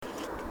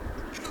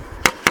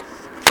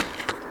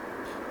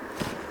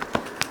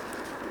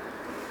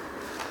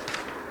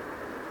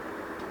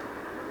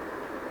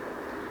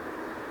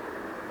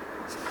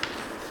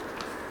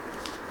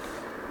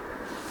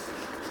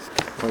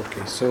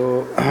Okay,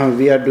 so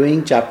we are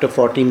doing chapter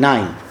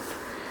 49.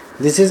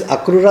 This is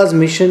Akrura's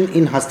mission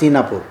in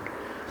Hastinapur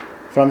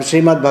from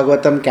Srimad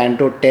Bhagavatam,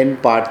 Canto 10,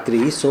 Part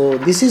 3. So,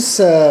 this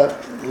is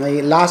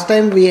last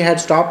time we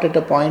had stopped at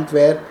a point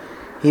where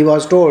he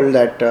was told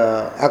that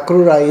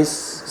Akrura is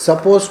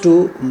supposed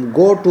to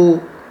go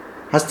to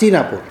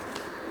Hastinapur.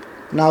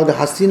 Now, the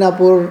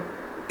Hastinapur,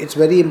 it's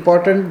very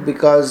important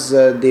because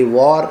the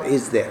war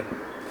is there,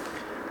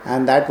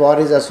 and that war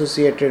is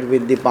associated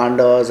with the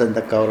Pandavas and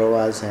the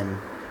Kauravas, and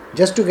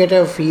just to get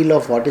a feel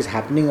of what is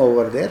happening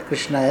over there,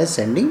 Krishna is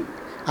sending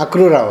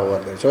Akrura over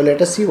there. So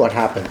let us see what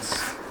happens.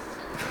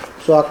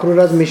 So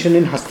Akrura's mission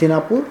in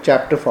Hastinapur,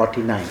 chapter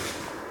 49.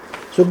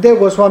 Sukdev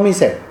Goswami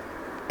said,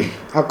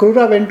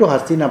 Akrura went to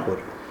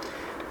Hastinapur,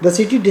 the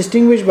city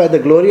distinguished by the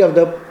glory of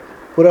the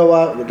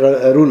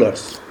Purava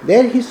rulers.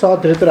 There he saw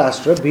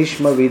Dhritarashtra,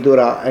 Bhishma,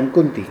 Vidura and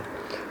Kunti,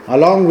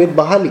 along with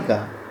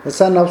Bahalika, the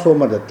son of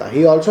Somadatta.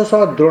 He also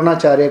saw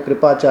Dronacharya,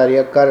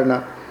 Kripacharya,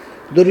 Karna,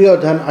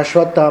 Duryodhan,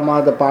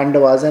 Ashwatthama, the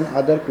Pandavas and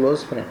other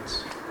close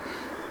friends.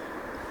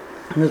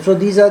 So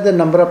these are the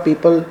number of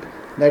people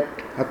that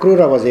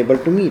Akrura was able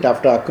to meet.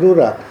 After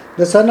Akrura,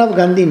 the son of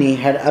Gandhini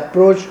had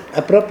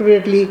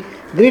appropriately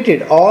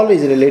greeted all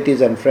his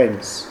relatives and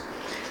friends.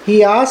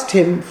 He asked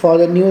him for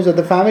the news of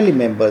the family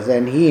members,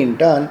 and he in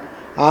turn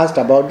asked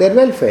about their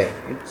welfare.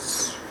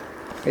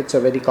 It's a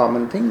very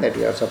common thing that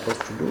you are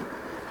supposed to do.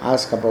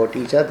 Ask about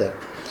each other.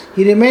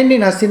 He remained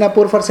in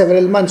Hastinapur for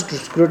several months to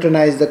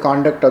scrutinize the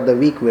conduct of the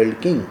weak-willed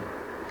king,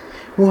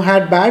 who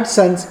had bad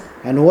sons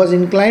and who was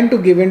inclined to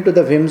give in to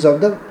the whims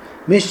of the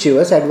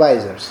mischievous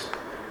advisors.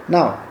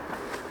 Now,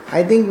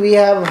 I think we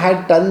have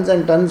had tons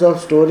and tons of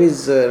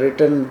stories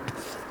written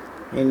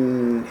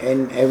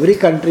in every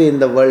country in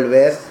the world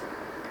where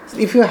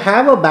if you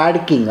have a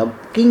bad king, a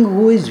king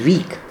who is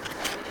weak,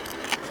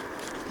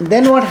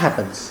 then what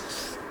happens?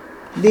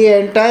 The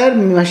entire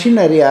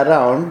machinery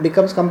around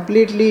becomes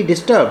completely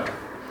disturbed.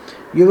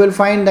 You will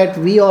find that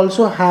we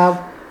also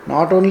have,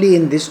 not only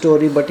in this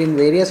story but in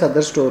various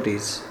other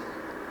stories,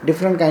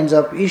 different kinds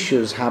of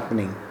issues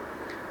happening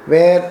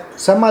where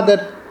some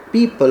other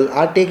people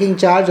are taking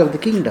charge of the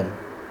kingdom.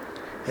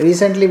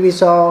 Recently we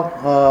saw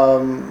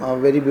a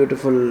very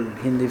beautiful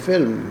Hindi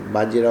film,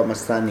 Bajirao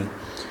Mastani.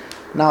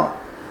 Now,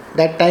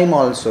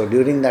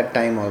 during the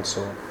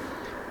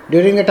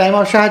time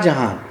of Shah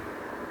Jahan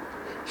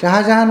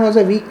was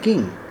a weak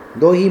king,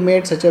 though he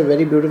made such a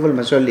very beautiful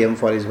mausoleum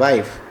for his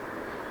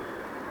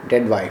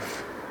dead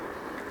wife,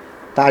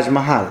 Taj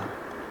Mahal.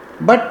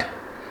 But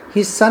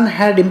his son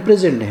had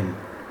imprisoned him,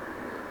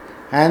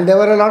 and there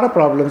were a lot of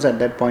problems at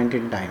that point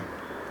in time.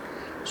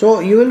 So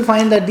you will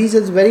find that this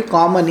is very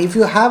common. If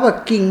you have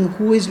a king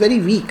who is very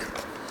weak,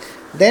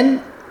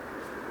 then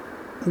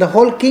the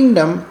whole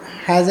kingdom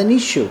has an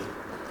issue.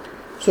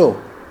 So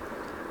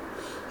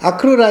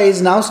Akrura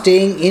is now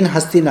staying in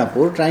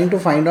Hastinapur, trying to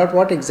find out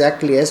what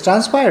exactly has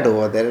transpired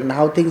over there and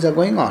how things are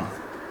going on.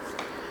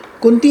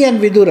 Kunti and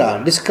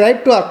Vidura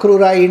described to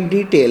Akrura in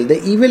detail the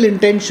evil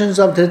intentions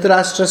of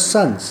Dhritarashtra's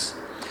sons,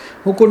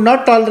 who could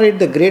not tolerate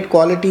the great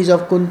qualities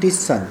of Kunti's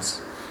sons,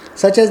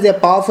 such as their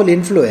powerful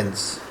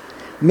influence,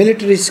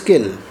 military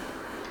skill,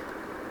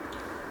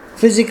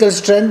 physical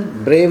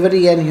strength,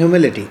 bravery and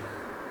humility,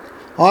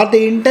 or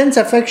the intense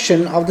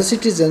affection of the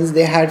citizens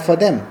they had for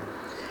them.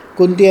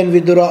 Kunti and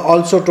Vidura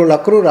also told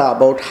Akrura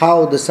about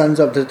how the sons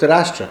of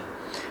Dhritarashtra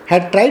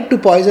had tried to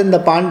poison the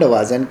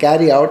Pandavas and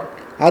carry out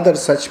other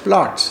such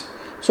plots.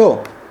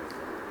 So,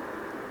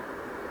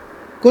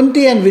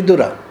 Kunti and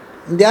Vidura,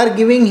 they are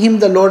giving him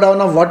the lowdown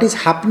of what is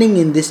happening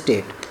in this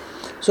state.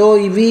 So,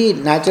 we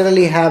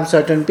naturally have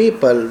certain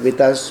people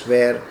with us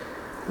where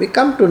we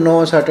come to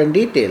know certain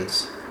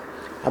details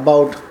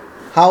about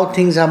how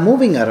things are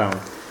moving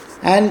around.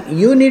 And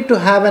you need to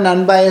have an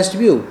unbiased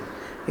view.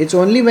 It's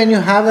only when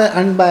you have an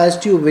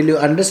unbiased view will you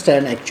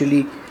understand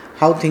actually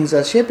how things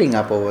are shaping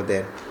up over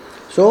there.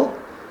 So,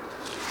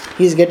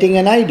 he is getting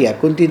an idea.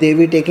 Kunti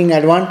Devi, taking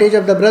advantage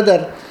of the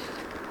brother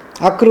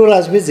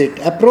Akrura's visit,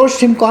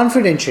 approached him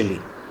confidentially.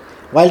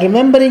 While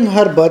remembering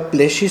her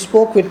birthplace, she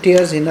spoke with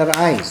tears in her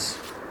eyes.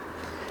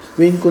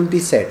 Queen Kunti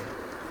said,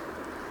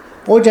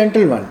 O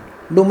gentle one,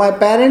 do my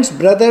parents,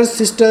 brothers,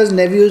 sisters,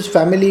 nephews,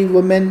 family,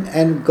 women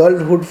and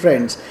girlhood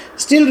friends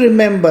still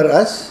remember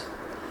us?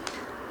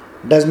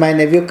 Does my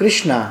nephew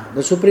Krishna,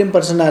 the Supreme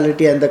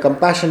Personality and the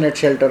compassionate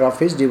shelter of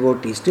his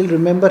devotees, still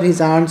remember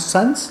his aunt's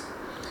sons?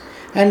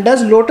 And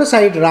does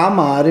lotus-eyed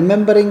Rama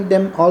remembering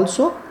them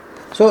also?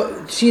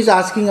 So she is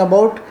asking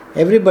about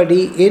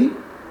everybody in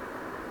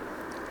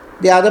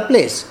the other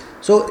place.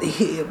 So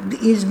he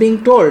is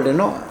being told,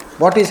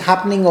 what is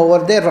happening over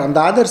there on the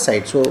other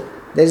side. So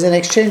there is an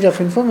exchange of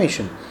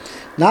information.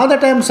 Now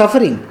that I am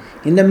suffering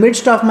in the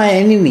midst of my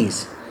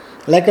enemies,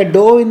 like a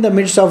doe in the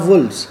midst of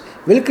wolves,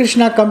 will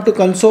Krishna come to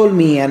console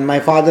me and my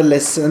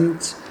fatherless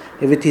sons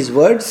with his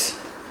words?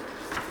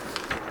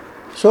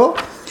 So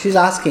she is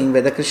asking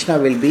whether Krishna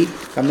will be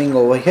coming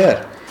over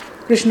here.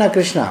 Krishna,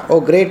 Krishna, O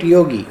great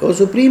yogi, O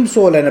supreme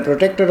soul and a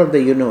protector of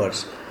the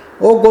universe,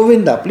 O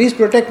Govinda, please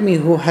protect me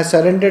who has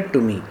surrendered to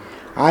me.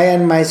 I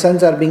and my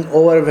sons are being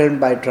overwhelmed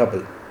by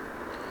trouble.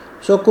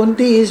 So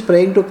Kunti is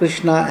praying to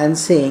Krishna and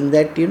saying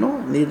that,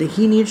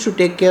 he needs to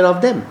take care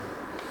of them.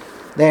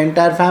 The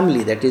entire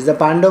family, that is the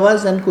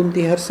Pandavas and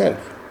Kunti herself.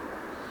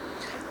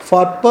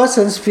 For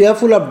persons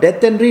fearful of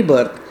death and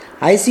rebirth,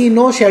 I see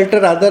no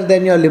shelter other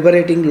than your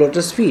liberating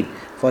lotus feet,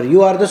 for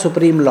you are the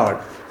Supreme Lord.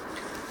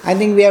 I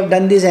think we have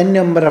done this n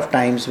number of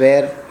times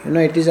where,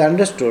 it is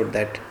understood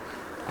that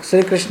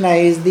Sri Krishna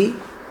is the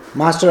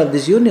master of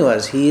this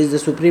universe. He is the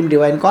Supreme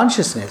Divine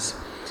Consciousness.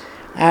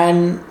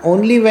 And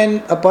only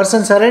when a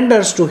person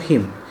surrenders to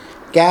him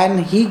can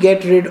he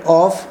get rid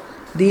of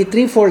the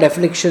threefold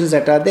afflictions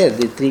that are there,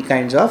 the three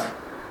kinds of.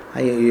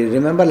 You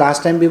remember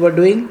last time we were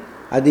doing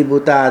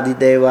Adibhuta,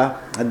 Adideva,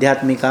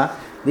 Adhyatmika,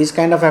 these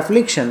kind of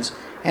afflictions.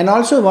 And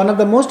also one of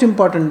the most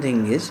important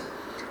thing is,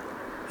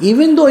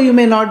 even though you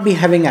may not be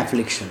having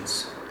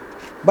afflictions,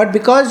 but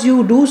because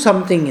you do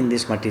something in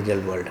this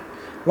material world,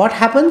 what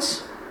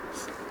happens?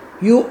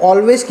 You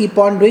always keep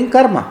on doing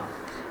karma.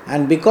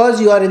 And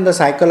because you are in the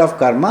cycle of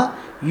karma,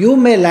 you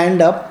may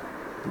land up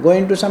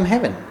going to some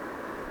heaven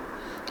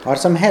or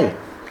some hell.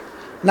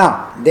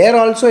 Now, there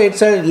also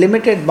it's a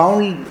limited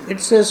bound,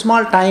 it's a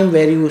small time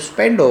where you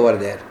spend over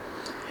there.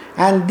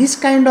 And this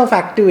kind of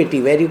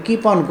activity where you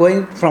keep on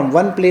going from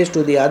one place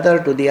to the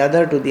other, to the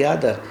other, to the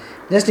other.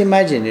 Just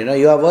imagine,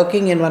 you are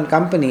working in one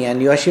company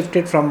and you are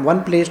shifted from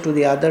one place to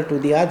the other, to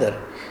the other.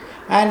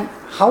 And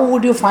how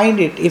would you find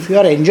it if you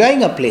are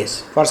enjoying a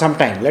place for some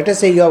time? Let us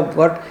say you have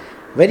got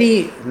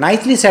very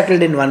nicely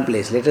settled in one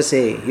place. Let us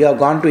say you have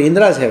gone to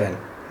Indra's heaven.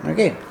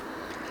 Okay.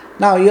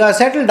 Now you are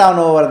settled down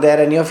over there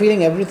and you are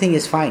feeling everything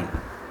is fine.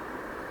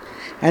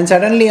 And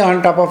suddenly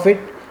on top of it,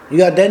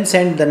 you are then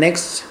sent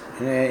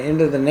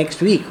into the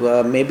next week,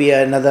 maybe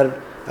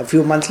a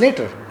few months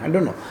later. I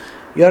don't know.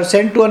 You are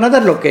sent to another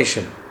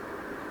location.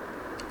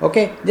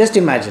 Okay. Just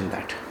imagine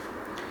that.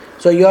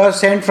 So you are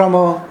sent from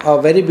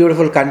a very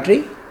beautiful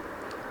country.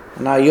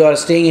 Now you are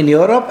staying in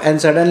Europe and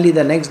suddenly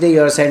the next day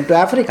you are sent to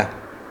Africa.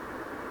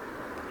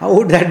 How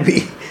would that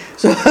be?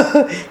 So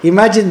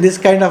imagine this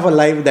kind of a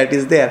life that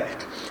is there.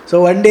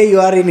 So one day you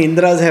are in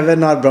Indra's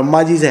heaven or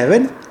Brahmaji's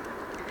heaven,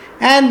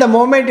 and the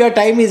moment your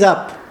time is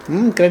up,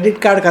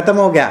 credit card khatam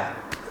ho gaya.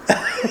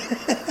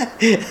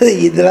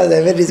 Indra's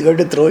heaven is going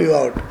to throw you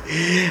out.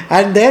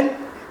 And then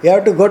you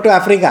have to go to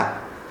Africa,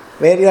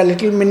 where your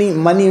little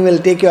money will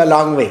take you a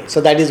long way.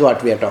 So that is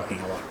what we are talking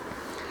about.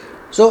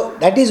 So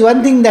that is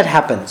one thing that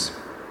happens.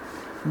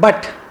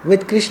 But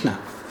with Krishna,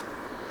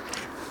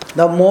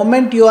 the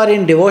moment you are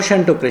in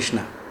devotion to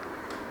Krishna,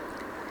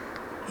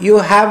 like you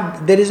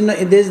have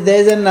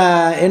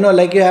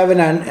an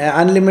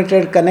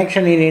unlimited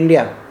connection in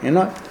India,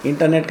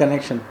 internet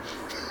connection.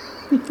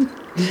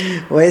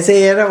 वैसे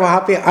ये ना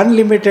वहाँ पे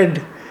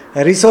unlimited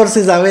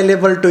resources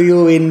available to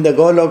you in the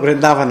Golok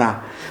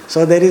Vrindavana.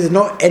 So there is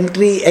no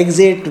entry,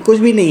 exit, कुछ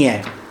भी नहीं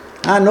है.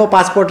 No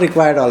passport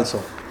required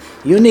also.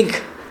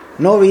 Unique.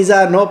 No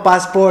visa, no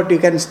passport, you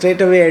can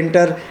straight away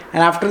enter,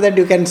 and after that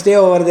you can stay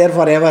over there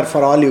forever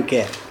for all you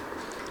care.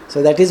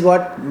 So that is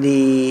what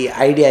the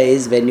idea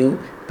is when you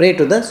pray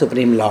to the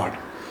Supreme Lord.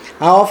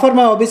 I offer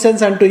my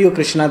obeisance unto you,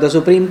 Krishna, the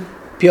Supreme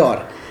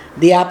Pure,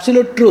 the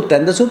Absolute Truth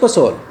and the Super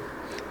Soul,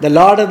 the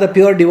Lord of the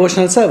pure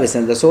devotional service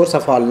and the source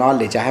of all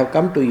knowledge. I have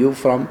come to you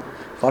for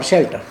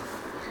shelter.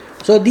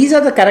 So these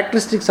are the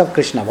characteristics of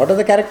Krishna. What are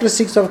the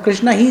characteristics of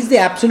Krishna? He is the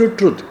Absolute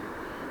Truth.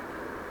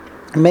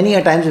 Many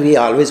a times we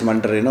always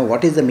wonder,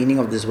 what is the meaning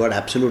of this word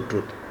absolute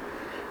truth?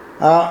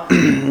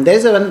 There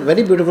is a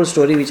very beautiful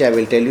story which I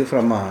will tell you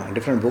from a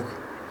different book.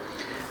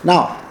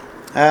 Now,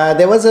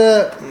 there was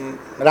a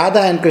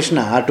Radha and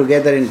Krishna are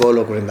together in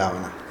Golok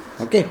Vrindavana.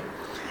 Okay.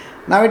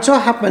 Now it so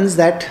happens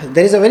that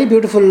there is a very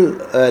beautiful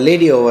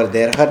lady over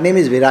there. Her name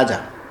is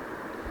Viraja.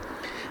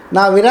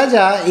 Now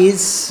Viraja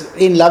is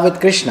in love with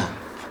Krishna.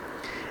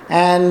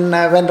 And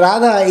when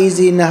Radha is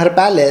in her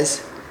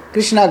palace,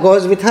 Krishna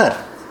goes with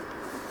her.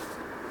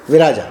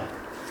 Viraja.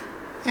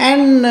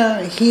 And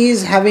he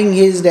is having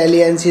his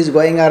dalliance, he is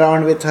going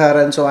around with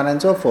her and so on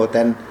and so forth.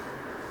 And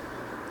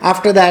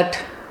after that,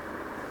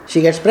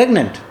 she gets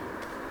pregnant.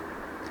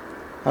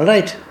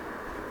 Alright.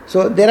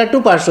 So there are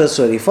two parts to the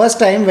story. First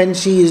time when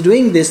she is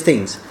doing these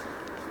things,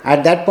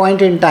 at that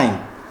point in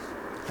time,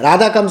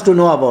 Radha comes to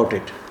know about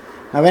it.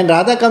 Now when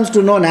Radha comes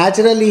to know,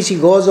 naturally she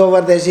goes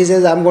over there, she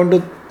says, I'm going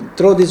to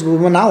throw this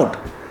woman out.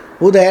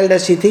 Who the hell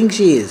does she think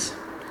she is?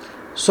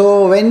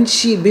 So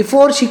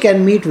before she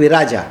can meet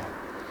Viraja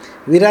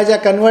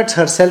converts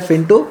herself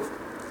into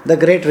the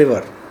great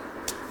river,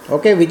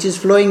 okay, which is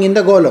flowing in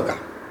the Goloka.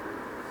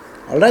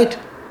 Alright.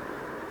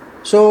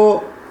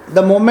 So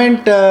the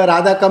moment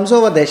Radha comes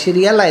over there, she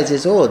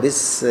realizes,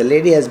 this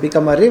lady has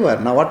become a river,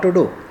 now what to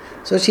do?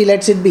 So she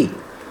lets it be.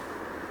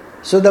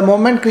 So the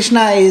moment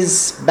Krishna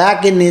is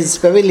back in his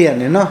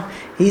pavilion,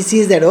 he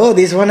sees that,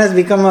 this one has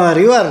become a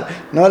river,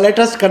 now let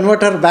us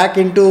convert her back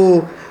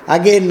into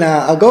again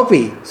a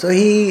gopi. So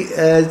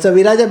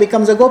Viraja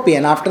becomes a gopi,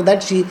 and after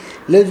that she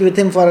lives with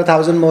him for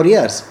 1,000 more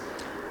years.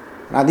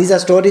 Now these are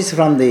stories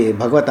from the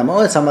Bhagavatam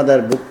or some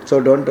other book So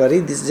don't worry,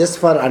 this is just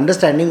for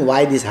understanding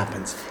why this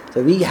happens.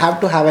 So we have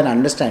to have an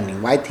understanding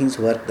why things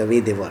work the way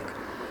they work.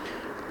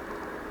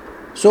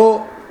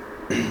 So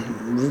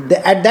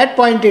at that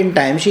point in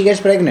time, she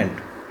gets pregnant.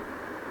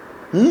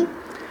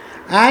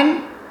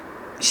 And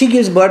she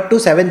gives birth to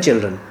 7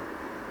 children.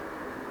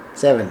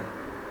 7.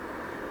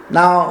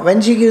 Now,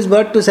 when she gives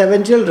birth to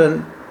 7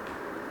 children,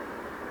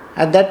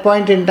 at that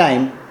point in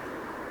time,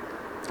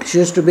 she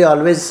used to be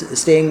always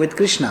staying with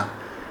Krishna.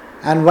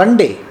 And one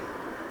day,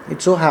 it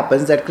so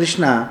happens that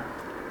Krishna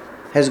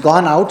has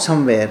gone out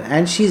somewhere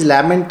and she is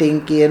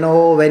lamenting,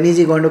 when is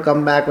he going to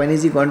come back? When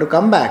is he going to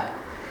come back?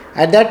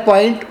 At that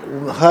point,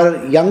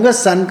 her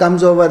youngest son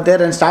comes over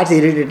there and starts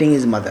irritating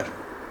his mother.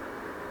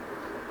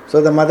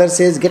 So the mother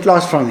says, get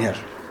lost from here.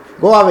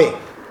 Go away.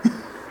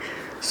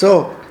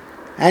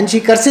 And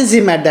she curses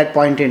him at that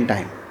point in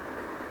time.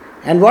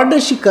 And what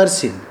does she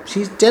curse him?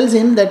 She tells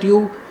him that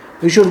you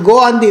should go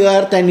on the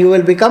earth and you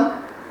will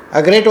become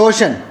a great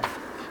ocean.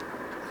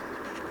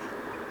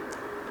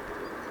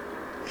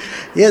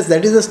 Yes,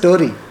 that is the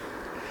story.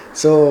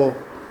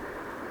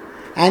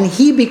 And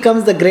he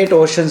becomes the great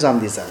oceans on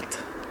this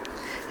earth.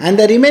 And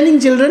the remaining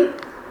children,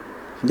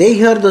 they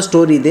hear the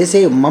story. They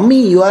say,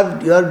 Mummy, you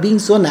are being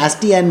so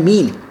nasty and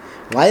mean.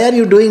 Why are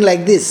you doing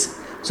like this?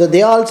 So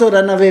they also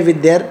run away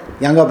with their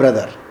younger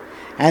brother.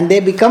 And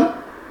they become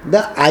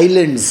the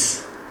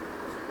islands.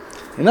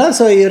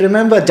 So you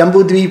remember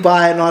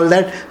Jambudvipa and all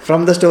that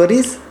from the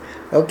stories?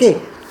 Okay.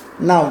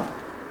 Now,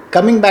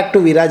 coming back to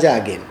Viraja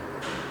again.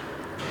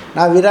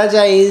 Now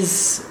Viraja is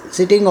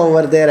sitting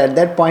over there at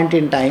that point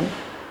in time.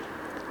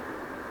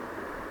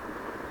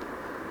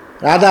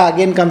 Radha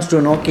again comes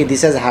to know, okay,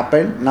 this has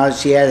happened. Now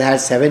she has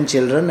had 7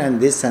 children and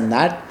this and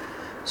that.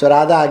 So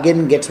Radha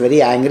again gets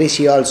very angry.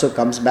 She also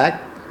comes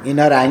back. In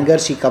her anger,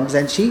 she comes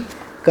and she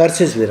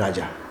curses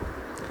Viraja.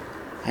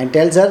 And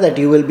tells her that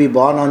you will be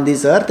born on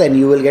this earth and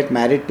you will get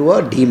married to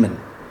a demon.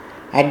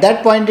 At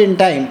that point in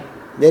time,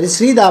 there is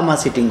Sri Dama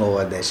sitting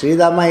over there. Sri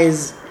Dama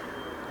is,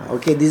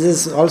 okay, this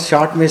is all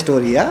short my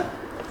story, yeah?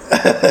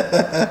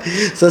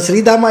 So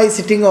Sri Dama is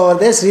sitting over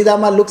there. Sri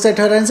Dama looks at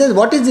her and says,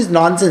 what is this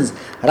nonsense?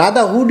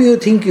 Radha, who do you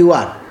think you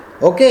are?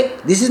 Okay,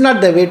 this is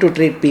not the way to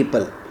treat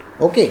people.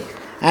 Okay,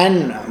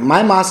 and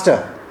my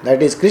master,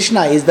 that is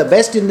Krishna, is the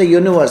best in the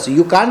universe.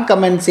 You can't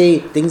come and say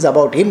things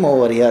about him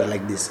over here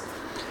like this.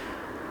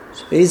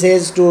 So he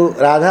says to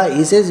Radha,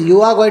 he says,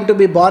 you are going to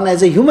be born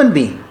as a human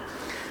being.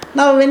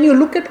 Now when you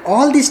look at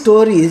all these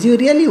stories, you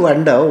really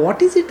wonder,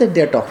 what is it that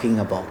they are talking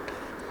about?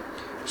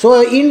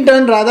 So in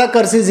turn, Radha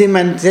curses him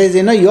and says,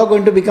 you are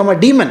going to become a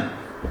demon.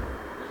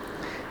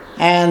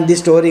 And the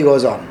story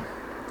goes on.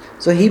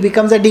 So he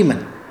becomes a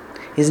demon.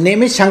 His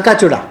name is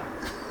Shankachuda.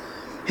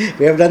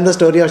 We have done the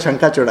story of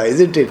Shankachuda,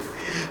 isn't it?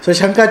 So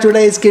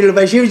Shankachuda is killed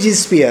by Shivji's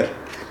spear.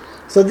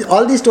 So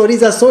all these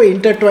stories are so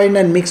intertwined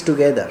and mixed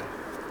together.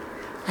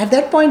 At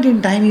that point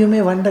in time, you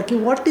may wonder,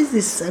 what is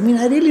this? I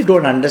really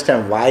don't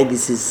understand why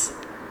this is.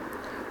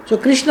 So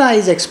Krishna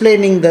is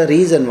explaining the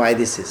reason why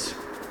this is.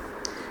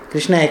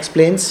 Krishna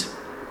explains,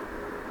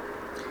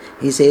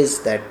 he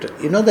says that,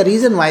 the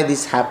reason why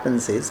this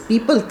happens is,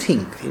 people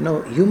think,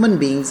 human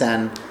beings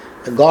and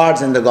the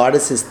gods and the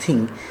goddesses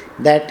think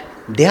that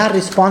they are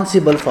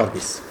responsible for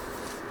this.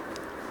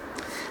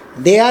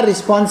 They are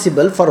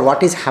responsible for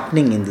what is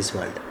happening in this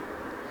world.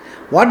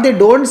 What they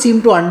don't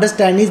seem to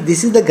understand is,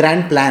 this is the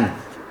grand plan.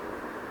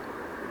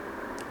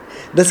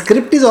 The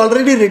script is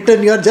already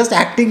written, you are just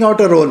acting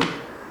out a role.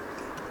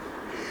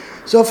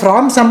 So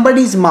from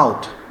somebody's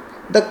mouth,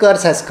 the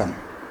curse has come.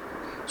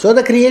 So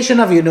the creation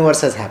of universe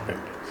has happened.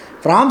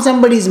 From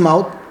somebody's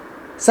mouth,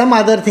 some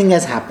other thing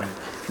has happened.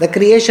 The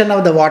creation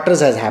of the waters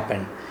has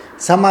happened.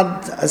 Some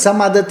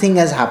other thing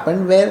has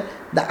happened where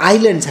the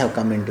islands have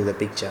come into the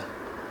picture.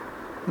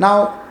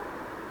 Now,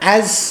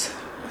 as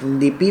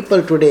the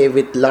people today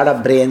with lot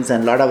of brains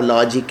and lot of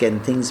logic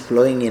and things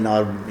flowing in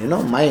our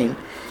mind,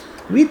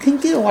 we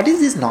think, what is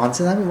this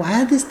nonsense?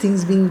 Why are these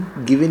things being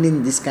given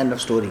in this kind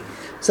of story?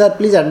 Sir,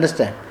 please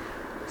understand.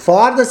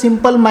 For the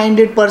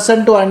simple-minded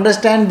person to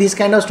understand, these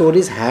kind of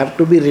stories have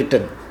to be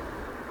written.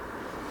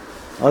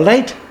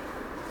 Alright?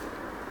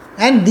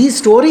 And these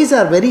stories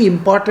are very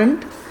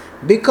important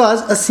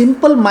because a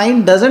simple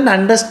mind doesn't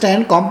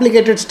understand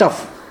complicated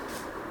stuff.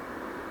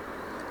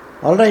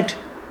 Alright?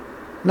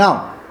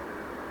 Now,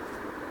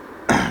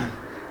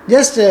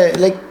 just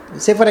like,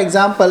 say for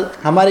example,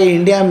 हमारे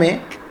India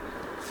में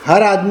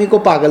हर आदमी को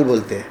पागल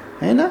बोलते हैं,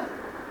 है ना?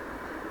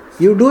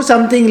 You do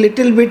something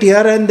little bit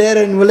here and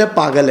there and बोले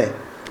पागल है.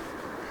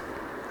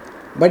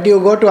 But you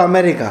go to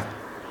America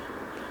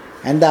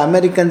and the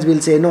Americans will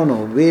say, no,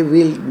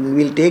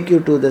 we'll take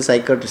you to the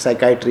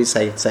psychiatrist,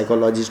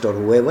 psychologist or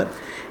whoever,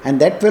 and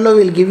that fellow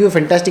will give you a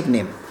fantastic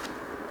name.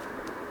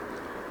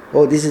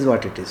 Oh, this is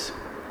what it is.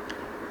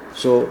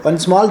 So, one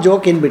small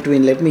joke in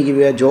between, let me give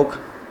you a joke.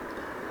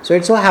 So,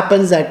 it so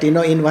happens that,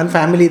 in one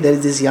family there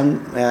is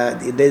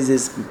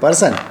this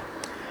person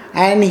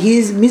and he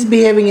is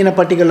misbehaving in a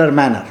particular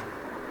manner.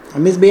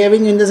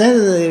 Misbehaving in the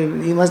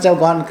sense, he must have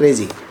gone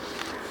crazy.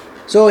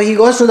 So he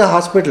goes to the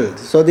hospital.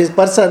 So this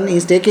person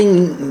is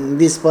taking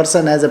this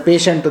person as a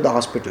patient to the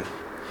hospital.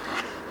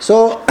 So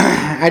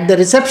at the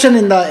reception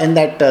in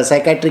that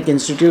psychiatric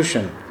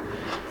institution,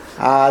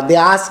 they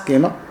ask,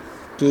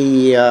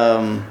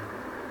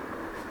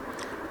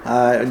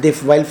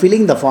 while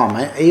filling the form,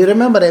 you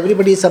remember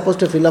everybody is supposed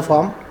to fill a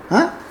form,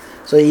 huh?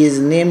 So his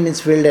name is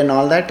filled and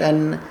all that,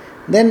 and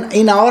then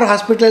in our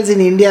hospitals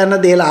in India,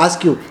 they'll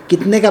ask you,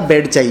 कितने का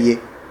bed चाहिए?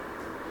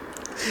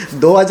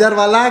 2000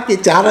 वाला कि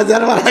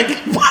 4000 वाला कि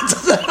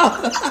 5000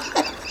 वाला?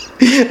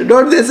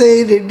 Don't they say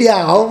in India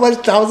how much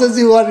thousands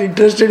you are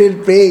interested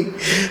in paying?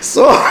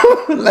 So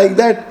like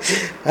that,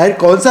 और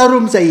कौन सा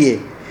रूम चाहिए?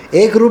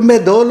 एक रूम में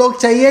 2 लोग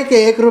चाहिए कि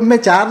एक रूम में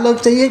 4 लोग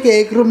चाहिए कि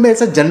एक रूम में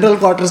ऐसा जनरल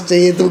क्वार्टर्स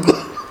चाहिए तुमको?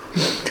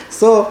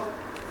 So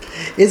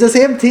it's the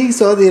same thing.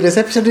 So the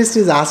receptionist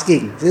is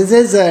asking, he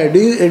says,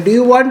 do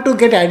you want to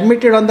get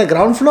admitted on the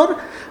ground floor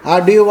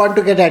or do you want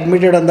to get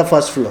admitted on the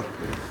first floor?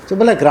 So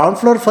बोला ground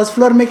floor first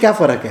floor में क्या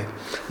फ़र्क है?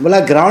 बोला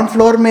ground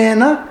floor में है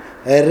ना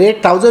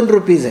rate 1000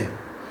 rupees है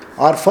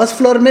और फर्स्ट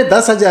फ्लोर में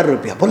 10,000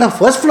 रुपया. बोला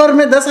फर्स्ट फ्लोर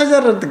में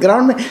 10,000,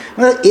 ग्राउंड में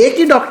मतलब एक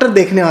ही डॉक्टर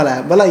देखने वाला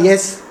है. बोला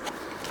यस.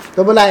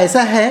 तो बोला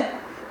ऐसा है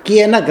कि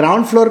है ना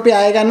ग्राउंड फ्लोर पे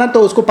आएगा ना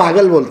तो उसको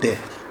पागल बोलते हैं.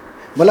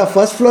 बोला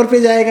फर्स्ट फ्लोर पे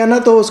जाएगा ना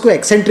तो उसको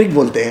एक्सेंट्रिक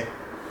बोलते हैं.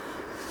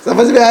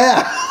 समझ में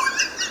आया?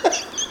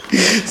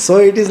 So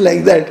it is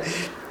like that.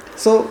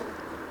 So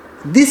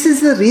this is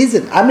the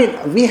reason. I mean,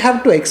 we have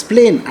to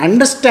explain,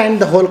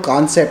 understand the whole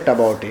concept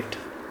about it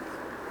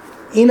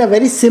in a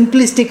very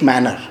simplistic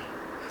manner.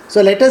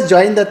 So let us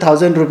join the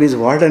 1000 rupees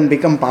ward and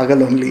become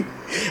pagal only.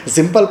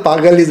 Simple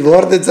pagal is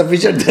more than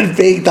sufficient than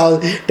paying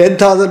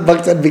 10,000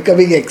 bucks and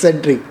becoming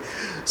eccentric.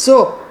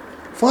 So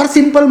for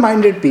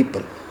simple-minded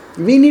people,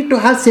 we need to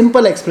have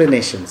simple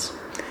explanations,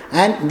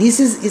 and this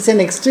is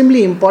an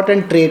extremely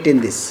important trait in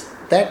this,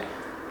 that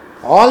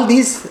all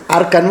these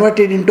are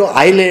converted into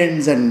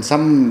islands and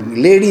some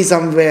lady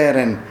somewhere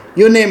and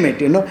you name it,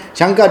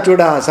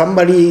 Shankachuda,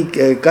 somebody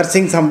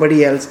cursing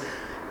somebody else.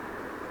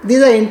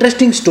 These are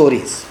interesting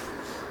stories.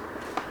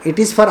 It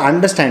is for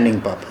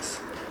understanding purpose.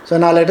 So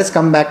now let us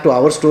come back to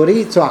our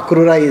story. So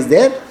Akrura is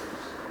there.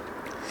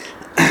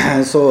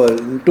 So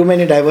too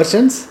many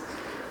diversions.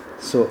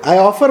 So I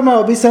offer my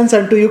obeisance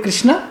unto you,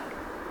 Krishna.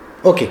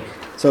 Okay.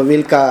 So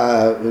we'll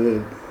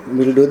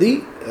do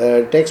the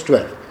text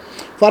 12.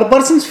 For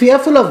persons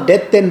fearful of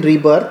death and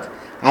rebirth,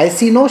 I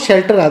see no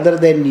shelter other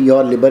than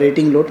your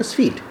liberating lotus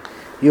feet.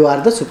 You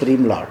are the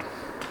Supreme Lord.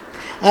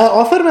 I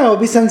offer my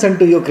obeisance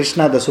unto you,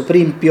 Krishna, the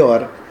Supreme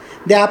Pure,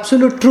 the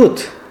Absolute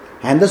Truth,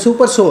 and the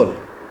Super Soul,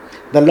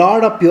 the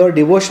Lord of pure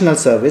devotional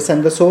service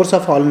and the source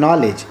of all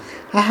knowledge.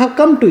 I have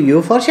come to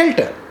you for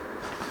shelter.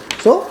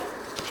 So,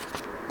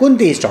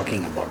 Kunti is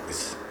talking about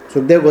this.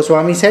 Sukadeva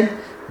Goswami said,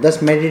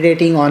 thus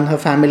meditating on her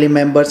family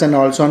members and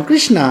also on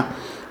Krishna,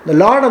 the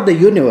Lord of the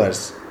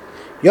universe,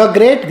 your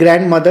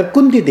great-grandmother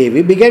Kunti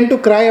Devi began to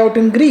cry out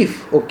in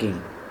grief, O king.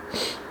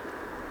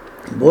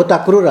 Both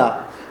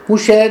Akrura, who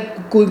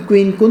shared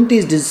Queen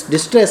Kunti's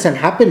distress and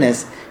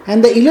happiness,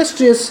 and the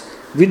illustrious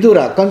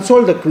Vidura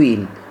consoled the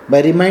queen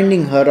by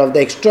reminding her of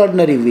the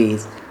extraordinary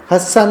ways her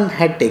son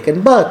had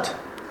taken birth.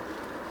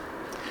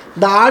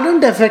 The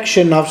ardent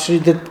affection of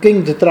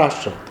King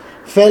Dhritarashtra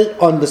felt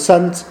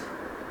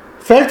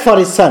for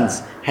his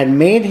sons had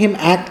made him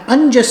act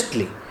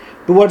unjustly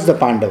towards the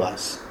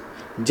Pandavas.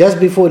 Just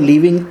before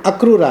leaving,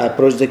 Akrura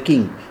approached the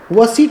king, who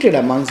was seated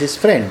amongst his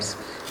friends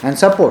and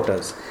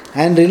supporters,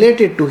 and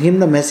related to him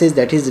the message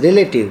that his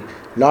relative,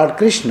 Lord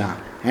Krishna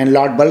and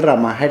Lord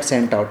Balrama, had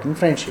sent out in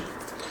friendship.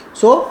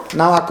 So,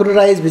 now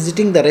Akrura is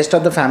visiting the rest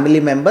of the family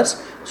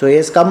members. So, he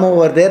has come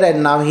over there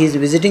and now he is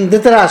visiting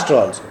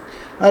Dhritarashtra also.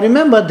 Now,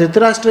 remember,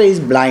 Dhritarashtra is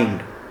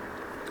blind.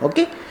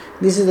 Okay?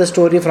 This is the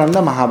story from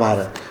the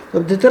Mahabharata.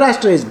 So,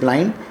 Dhritarashtra is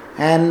blind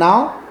and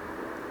now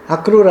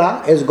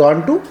Akrura has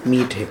gone to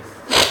meet him.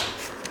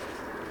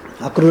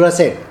 Akrura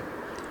said,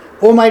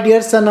 O my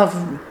dear son of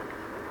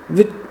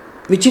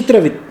Vichitra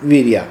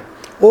Virya,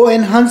 O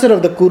enhancer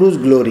of the Kuru's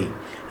glory,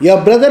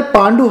 your brother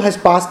Pandu has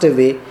passed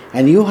away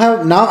and you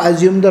have now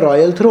assumed the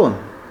royal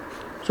throne.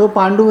 So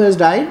Pandu has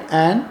died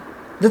and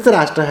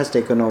Dhritarashtra has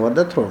taken over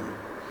the throne.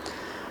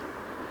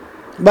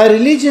 By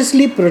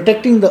religiously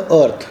protecting the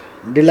earth,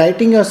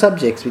 delighting your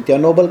subjects with your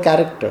noble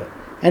character,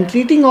 and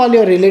treating all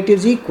your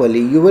relatives equally,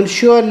 you will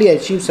surely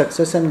achieve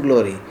success and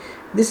glory.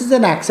 This is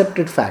an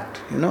accepted fact.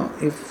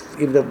 If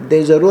there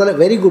is a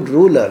very good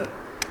ruler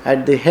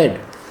at the head,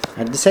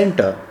 at the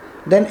center,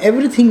 then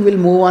everything will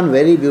move on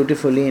very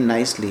beautifully and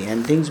nicely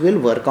and things will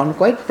work on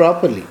quite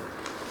properly.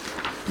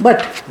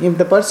 But if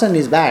the person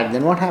is bad,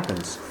 then what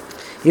happens?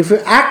 If you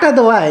act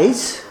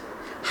otherwise,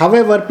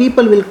 however,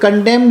 people will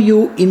condemn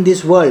you in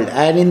this world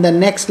and in the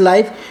next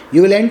life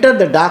you will enter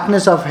the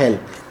darkness of hell.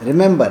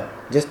 Remember,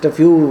 just a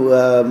few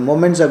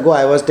moments ago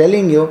I was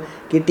telling you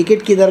कि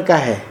ticket किधर का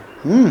है?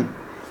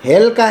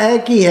 Hello का है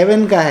कि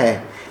haven का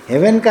है?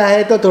 Haven का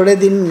है तो थोड़े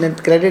दिन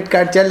क्रेडिट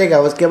कार्ड चलेगा,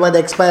 उसके बाद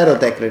एक्सपायर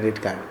होता है क्रेडिट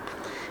कार्ड.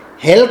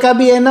 हेल का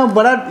भी है ना,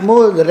 बड़ा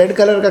वो रेड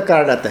कलर का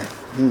कार्ड आता है.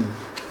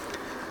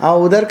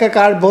 उधर का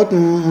कार्ड बहुत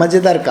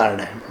मज़ेदार कार्ड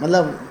है,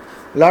 मतलब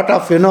lot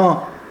of,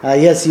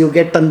 yes, you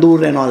get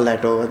tandoor and all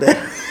that over there.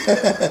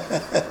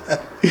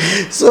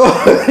 So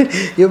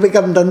you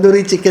become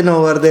tandoori chicken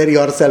over there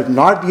yourself.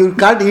 Not, you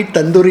can't eat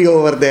tandoori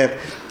over there.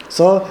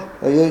 So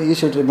you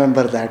should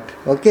remember that.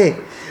 Okay.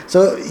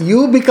 So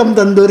you become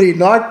tandoori,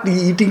 not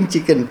eating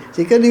chicken.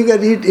 Chicken you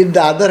can eat in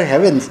the other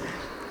heavens.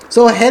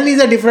 So hell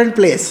is a different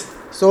place.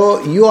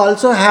 So you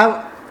also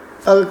have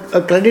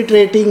a credit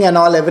rating and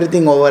all,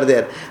 everything over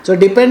there. So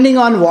depending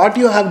on what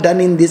you have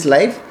done in this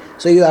life,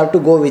 so you have to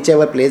go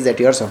whichever place that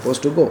you are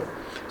supposed to go.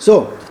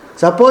 So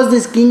suppose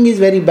this king is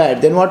very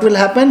bad, then what will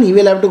happen? He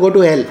will have to go to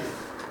hell.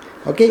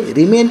 Okay,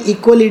 remain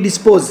equally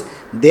disposed,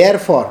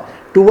 therefore,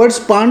 towards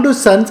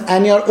Pandu's sons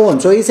and your own.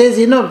 So he says,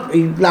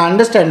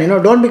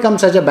 understand, don't become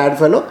such a bad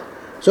fellow.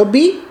 So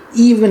be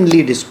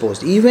evenly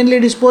disposed. Evenly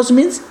disposed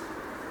means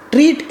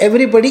treat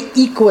everybody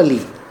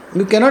equally.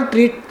 You cannot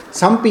treat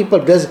some people,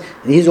 because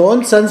his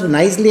own sons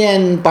nicely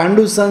and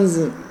Pandu's sons,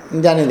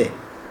 jane de.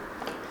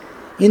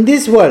 In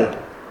this world,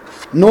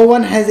 no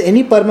one has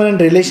any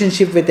permanent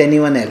relationship with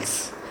anyone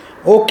else.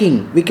 O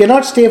king, we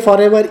cannot stay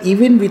forever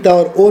even with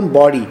our own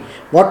body.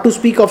 What to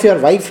speak of your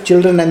wife,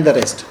 children and the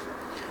rest.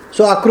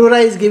 So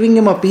Akrura is giving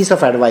him a piece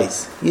of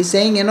advice. He is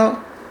saying,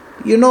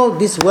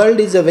 this world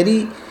is a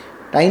very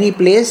tiny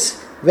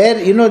place where,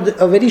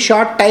 a very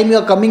short time you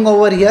are coming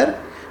over here.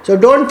 So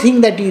don't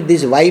think that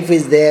this wife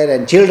is there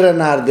and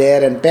children are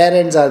there and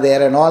parents are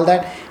there and all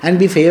that and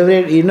be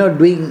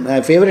doing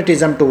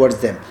favoritism towards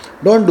them.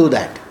 Don't do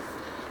that.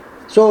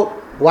 So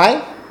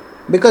why?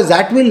 Because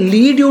that will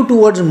lead you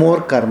towards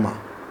more karma.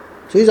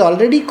 So he is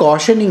already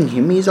cautioning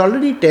him. He is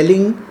already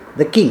telling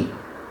the king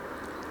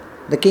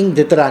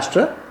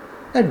Dhritarashtra,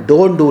 that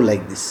don't do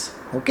like this.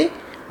 Okay?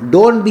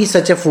 Don't be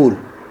such a fool.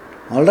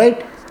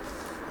 Alright?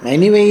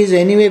 Anyway, he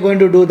is going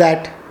to do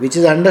that, which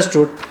is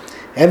understood.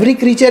 Every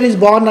creature is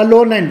born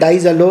alone and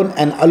dies alone,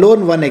 and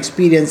alone one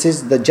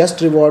experiences the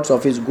just rewards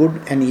of his good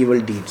and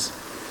evil deeds.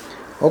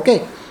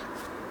 Okay?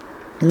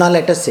 Now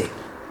let us say,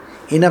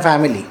 in a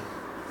family,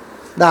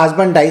 the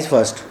husband dies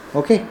first.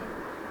 Okay?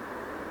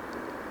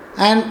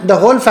 And the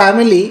whole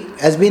family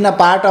has been a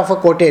part of a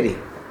koteri.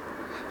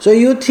 So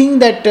you think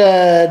that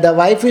the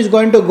wife is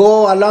going to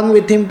go along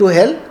with him to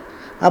hell?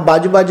 अब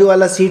बाजू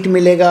वाला seat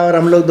मिलेगा और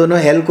हम लोग दोनों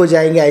hello को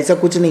जाएंगे, ऐसा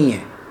कुछ नहीं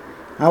है.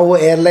 वो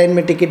एयरलाइन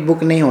में टिकट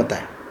बुक नहीं होता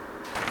है.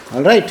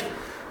 All right.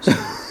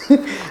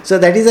 So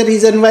that is the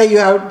reason why you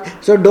have.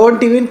 So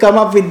don't even come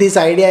up with this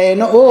idea.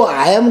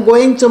 I am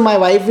going, so my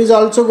wife is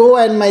also go,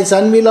 and my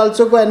son will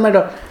also go, and my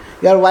daughter.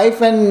 Your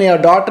wife and your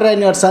daughter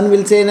and your son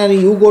will say, "No,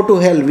 you go to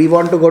hell. We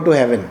want to go to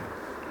heaven."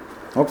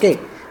 Okay.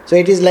 So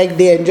it is like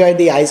they enjoy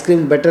the ice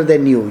cream better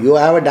than you. You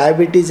have a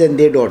diabetes and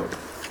they don't.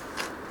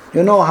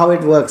 You know how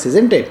it works,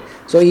 isn't it?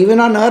 So even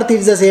on earth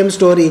it's the same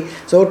story.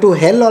 So to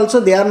hell also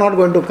they are not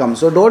going to come.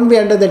 So don't be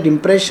under that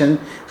impression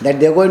that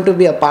they are going to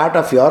be a part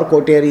of your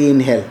koteri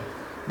in hell.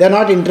 They are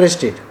not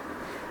interested.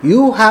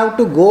 You have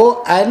to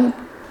go and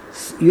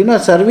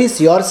service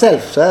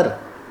yourself, sir.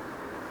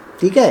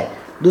 ठीक है?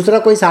 दूसरा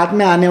कोई साथ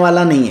में आने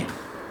वाला नहीं है.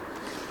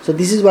 So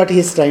this is what he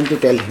is trying to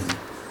tell him.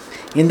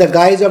 In the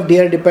guise of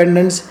dear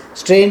dependence,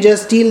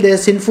 strangers steal their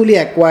sinfully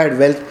acquired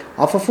wealth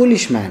of a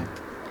foolish man.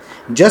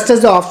 Just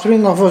as the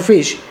offspring of a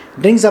fish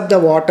drinks up the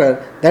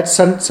water that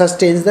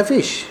sustains the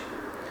fish.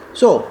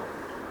 So,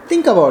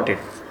 think about it.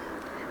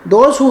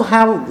 Those who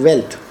have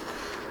wealth.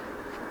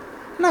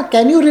 Now,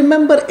 can you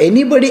remember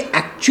anybody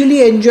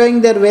actually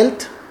enjoying their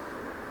wealth?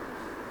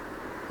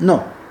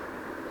 No.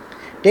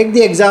 Take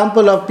the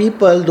example of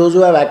people, those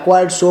who have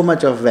acquired so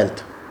much of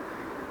wealth.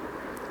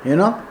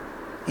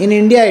 In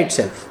India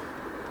itself.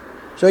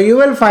 So, you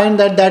will find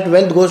that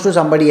wealth goes to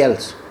somebody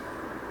else.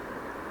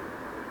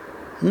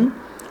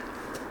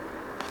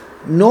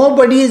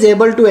 Nobody is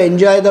able to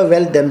enjoy the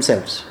wealth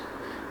themselves.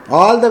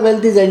 All the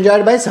wealth is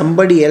enjoyed by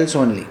somebody else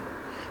only.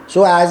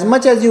 So as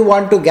much as you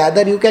want to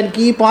gather, you can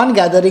keep on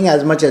gathering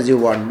as much as you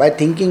want by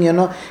thinking,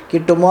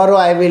 कि tomorrow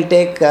I will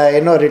take,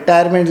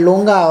 retirement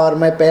लूँगा और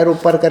मैं पैर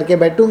ऊपर करके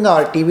बैठूँगा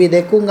और TV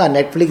देखूँगा,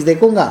 Netflix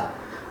देखूँगा.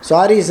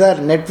 Sorry sir,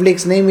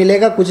 नेटफ्लिक्स नहीं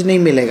मिलेगा, कुछ नहीं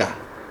मिलेगा.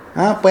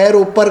 हाँ, पैर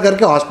ऊपर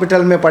करके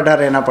हॉस्पिटल में पड़ा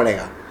रहना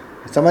पड़ेगा.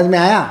 समझ में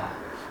आया?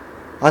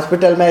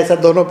 हॉस्पिटल में ऐसा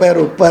दोनों पैर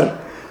ऊपर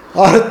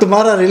और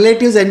तुम्हारा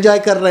रिलेटिव्स एंजॉय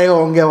कर रहे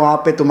होंगे वहाँ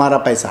पे तुम्हारा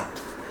पैसा.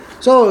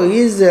 So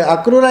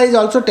Akrura is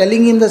also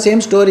telling him the same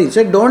story.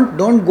 So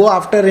don't go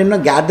after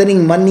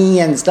gathering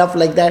money and stuff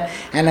like that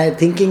and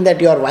thinking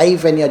that your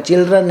wife and your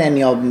children and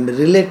your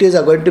relatives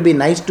are going to be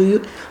nice to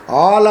you.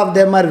 All of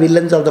them are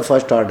villains of the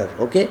first order.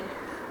 Okay,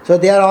 so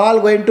they are all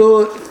going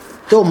to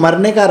तो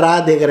मरने का राह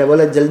देख रहे.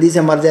 बोला जल्दी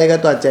से मर जाएगा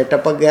तो अच्छा है,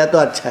 टपक गया तो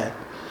अच्छा है.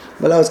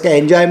 बोला उसका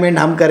एंजॉयमेंट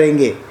हम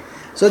करेंगे.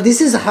 So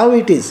this is how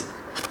it is.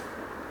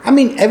 I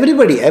mean,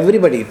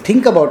 everybody,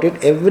 think about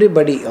it,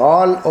 everybody,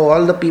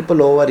 all the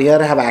people over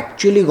here have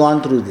actually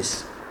gone through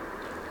this.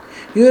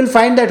 You will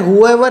find that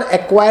whoever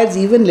acquires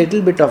even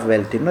little bit of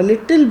wealth,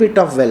 little bit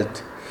of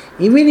wealth,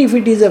 even if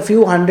it is a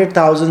few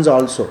 100,000s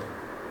also,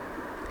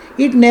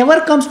 it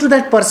never comes to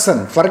that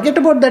person. Forget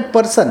about that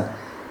person.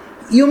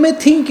 you may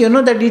think,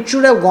 that it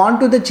should have gone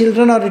to the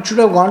children or it should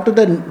have gone to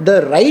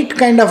the right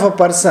kind of a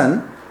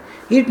person.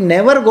 It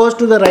never goes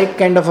to the right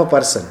kind of a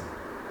person.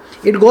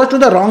 It goes to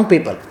the wrong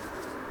people.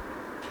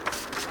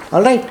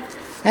 Alright?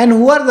 And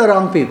who are the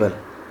wrong people?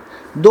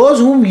 Those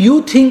whom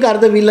you think are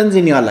the villains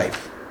in your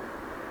life.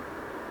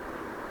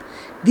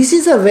 This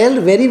is a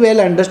very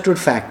well understood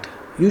fact.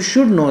 You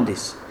should know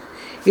this.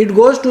 It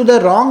goes to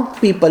the wrong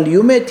people.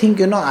 You may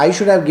think, I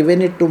should have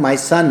given it to my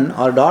son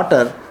or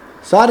daughter.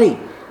 Sorry,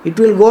 it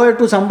will go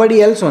to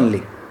somebody else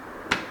only.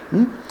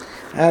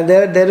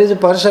 There is a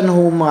person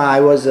whom I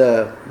was,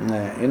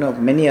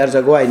 many years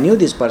ago, I knew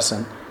this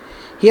person.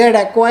 He had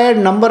acquired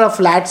number of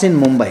flats in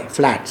Mumbai,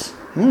 flats.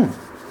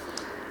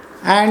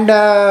 And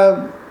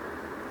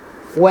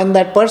when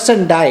that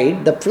person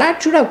died, the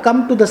flat should have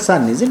come to the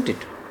son, isn't it?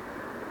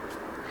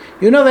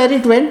 You know where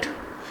it went?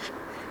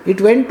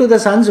 It went to the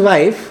son's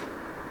wife.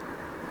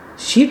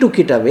 She took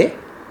it away.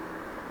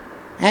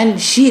 And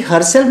she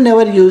herself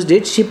never used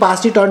it. She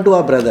passed it on to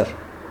her brother.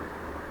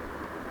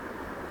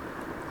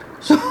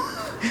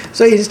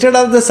 So instead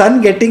of the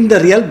son getting the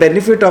real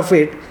benefit of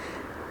it,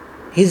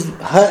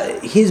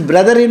 his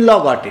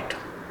brother-in-law got it.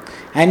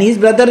 And his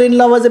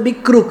brother-in-law was a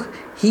big crook.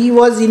 He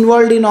was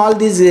involved in all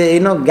this,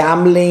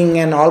 gambling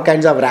and all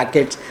kinds of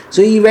rackets.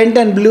 So he went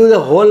and blew the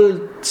whole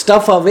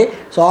stuff away.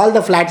 So all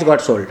the flats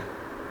got sold.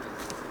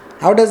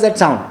 How does that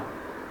sound?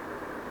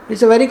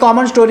 It's a very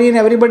common story in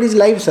everybody's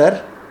life,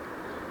 sir.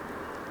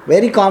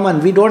 Very common.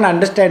 We don't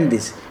understand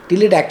this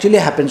till it actually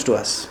happens to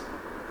us.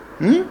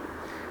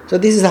 So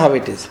this is how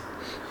it is.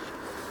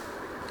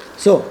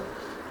 So,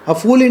 a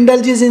fool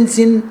indulges in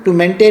sin to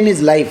maintain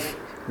his life,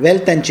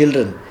 wealth and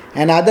children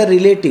and other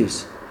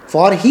relatives,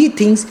 for he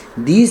thinks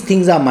these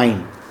things are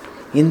mine.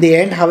 In the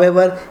end,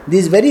 however,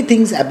 these very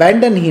things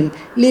abandon him,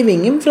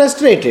 leaving him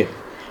frustrated,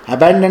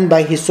 abandoned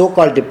by his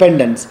so-called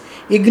dependents,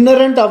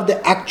 ignorant of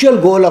the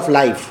actual goal of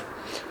life,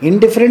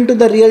 indifferent to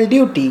the real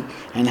duty,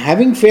 and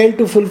having failed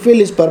to fulfill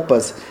his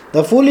purpose,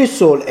 the foolish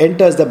soul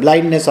enters the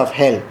blindness of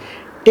hell,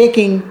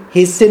 taking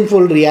his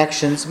sinful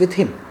reactions with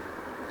him.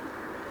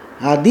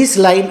 This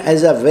line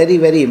is a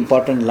very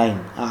important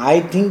line.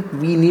 I think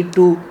we need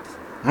to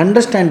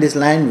understand this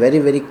line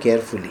very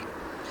carefully.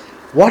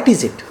 What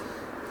is it?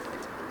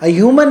 A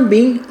human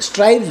being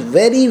strives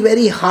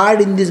very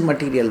hard in this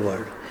material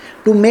world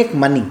to make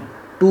money,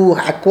 to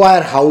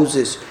acquire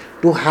houses,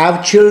 to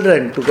have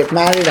children, to get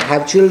married,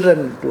 have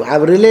children, to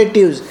have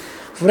relatives,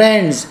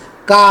 friends,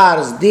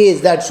 cars, this,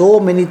 that, so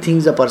many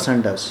things a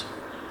person does.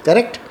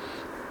 Correct?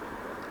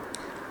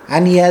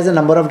 And he has a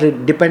number of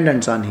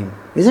dependents on him,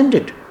 isn't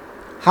it?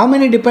 How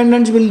many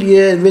dependents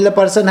will a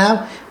person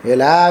have? You'll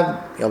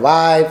have your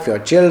wife, your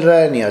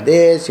children, your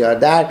this, your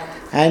that,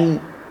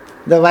 and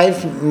the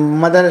wife,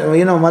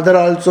 mother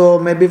also,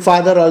 maybe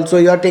father also.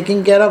 You are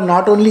taking care of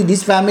not only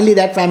this family,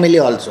 that family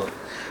also.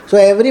 So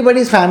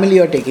everybody's family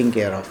you are taking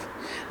care of.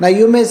 Now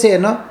you may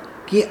say,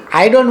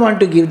 I don't want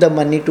to give the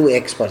money to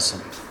X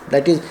person.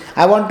 That is,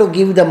 I want to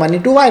give the money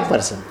to Y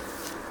person.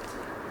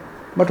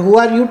 But who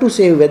are you to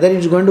say whether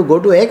it's going to go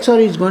to X or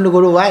it's going to go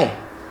to Y?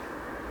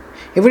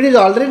 If it is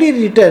already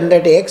written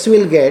that X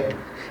will get,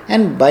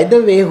 and by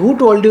the way, who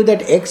told you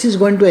that X is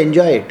going to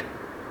enjoy it?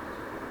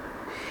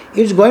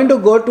 It's going to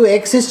go to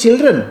X's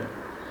children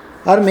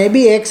or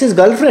maybe X's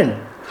girlfriend.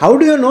 How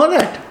do you know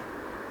that?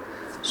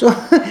 So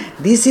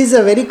this is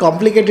a very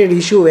complicated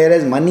issue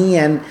whereas money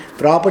and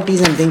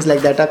properties and things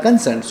like that are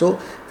concerned. So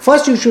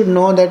first you should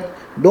know that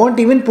don't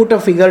even put a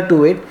figure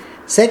to it.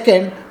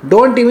 Second,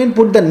 don't even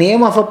put the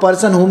name of a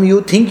person whom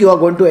you think you are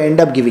going to end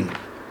up giving.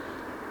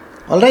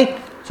 Alright?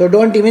 So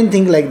don't even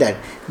think like that.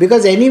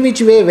 Because any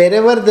which way,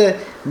 wherever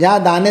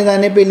जहाँ दाने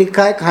दाने पे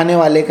लिखा है खाने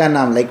वाले का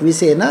नाम, like we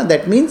say,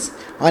 that means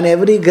on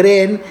every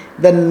grain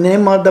the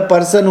name of the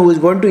person who is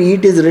going to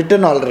eat is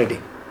written already.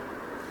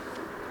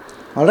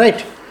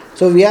 Alright?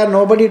 So we are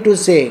nobody to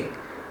say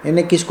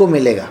इन्हें किसको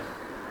मिलेगा.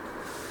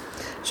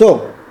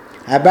 So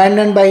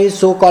abandoned by his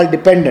so-called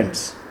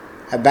dependents.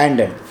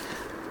 Abandoned.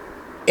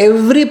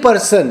 Every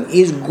person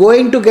is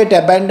going to get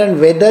abandoned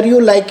whether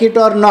you like it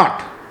or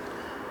not.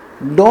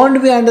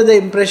 Don't be under the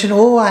impression,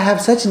 I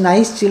have such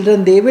nice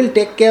children, they will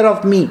take care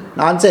of me.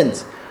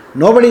 Nonsense.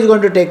 Nobody is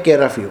going to take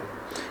care of you.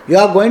 You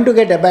are going to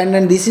get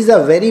abandoned. This is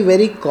a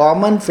very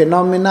common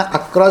phenomena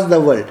across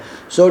the world.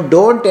 So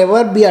don't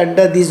ever be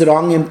under this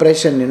wrong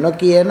impression,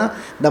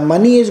 the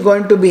money is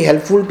going to be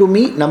helpful to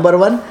me, number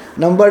one.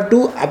 Number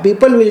two,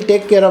 people will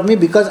take care of me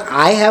because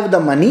I have the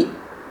money.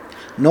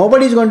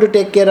 Nobody is going to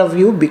take care of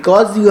you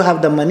because you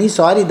have the money.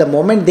 Sorry, the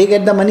moment they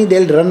get the money,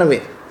 they will run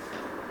away.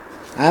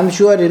 I am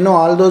sure,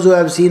 all those who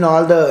have seen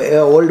all the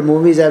old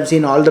movies, have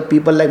seen all the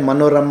people like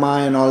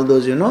Manorama and all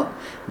those,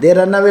 they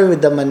run away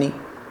with the money.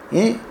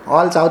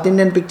 All South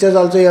Indian pictures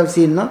also you have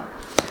seen, no?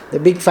 The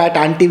big fat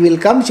auntie will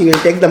come, she will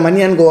take the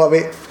money and go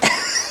away.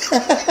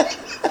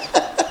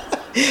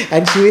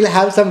 And she will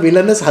have some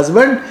villainous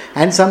husband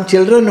and some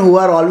children who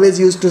are always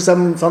used to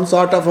some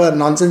sort of a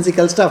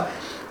nonsensical stuff.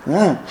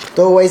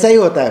 So वैसा ही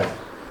होता है.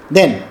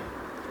 Then,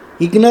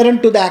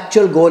 ignorant to the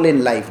actual goal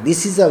in life.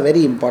 This is a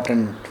very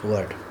important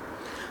word.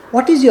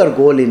 What is your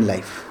goal in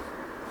life?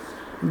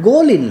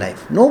 Goal in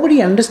life.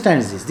 Nobody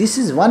understands this. This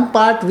is one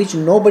part which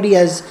nobody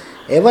has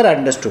ever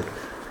understood.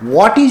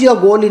 What is your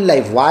goal in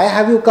life? Why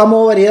have you come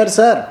over here,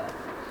 sir?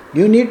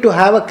 You need to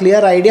have a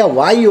clear idea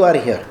why you are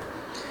here.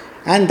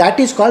 And that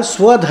is called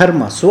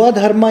Swadharma.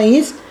 Swadharma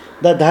is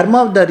the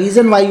dharma of the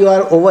reason why you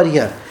are over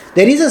here.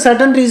 There is a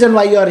certain reason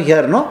why you are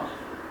here, no?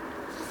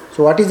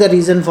 So what is the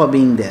reason for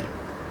being there?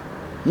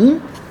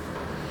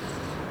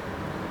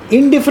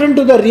 Indifferent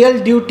to the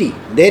real duty.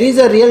 There is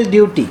a real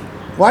duty.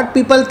 What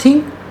people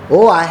think?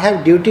 Oh, I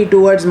have duty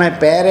towards my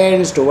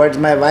parents, towards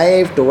my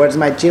wife, towards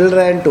my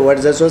children,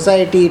 towards the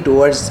society,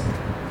 towards...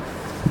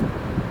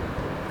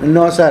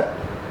 No, sir.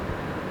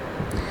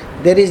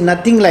 There is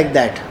nothing like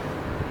that.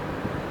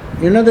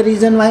 You know the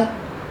reason why?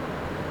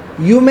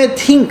 You may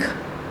think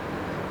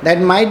that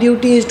my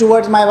duty is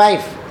towards my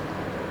wife.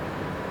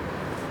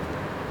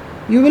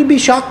 You will be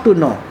shocked to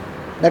know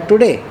that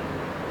today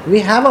we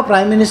have a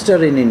Prime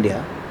Minister in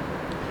India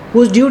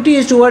whose duty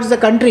is towards the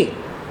country,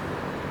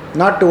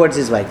 not towards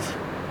his wife.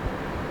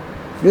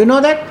 Do you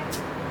know that?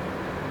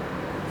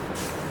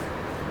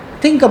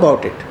 Think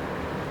about it.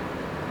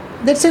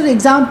 That's an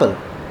example.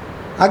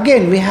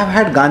 Again, we have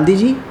had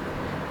Gandhiji,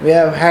 we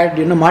have had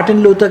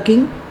Martin Luther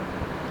King.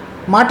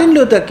 Martin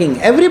Luther King,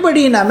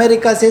 everybody in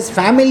America says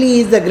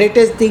family is the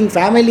greatest thing,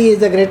 family is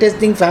the greatest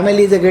thing,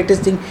 family is the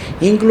greatest thing,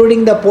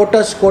 including the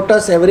POTUS,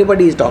 COTUS,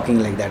 everybody is talking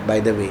like that,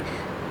 by the way.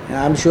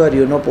 I'm sure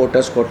you know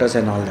POTUS, COTUS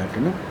and all that,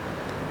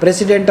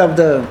 President of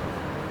the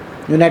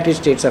United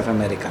States of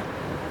America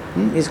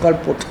is called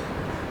POTUS.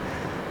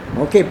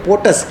 Okay,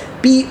 POTUS,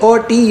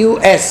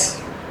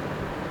 POTUS.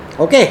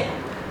 Okay,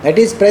 that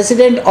is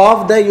President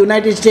of the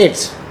United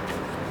States.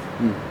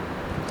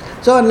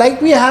 So like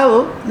we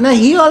have, now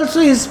he also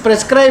is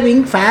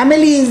prescribing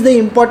family is the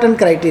important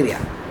criteria.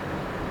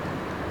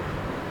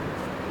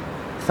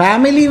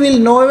 Family will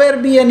nowhere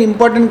be an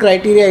important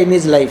criteria in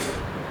his life.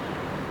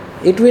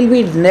 It will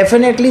be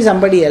definitely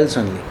somebody else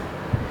only.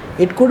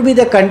 It could be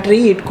the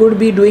country, it could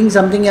be doing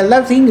something else.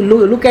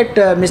 Look at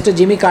Mr.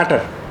 Jimmy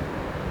Carter,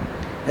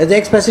 as the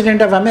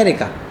ex-president of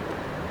America.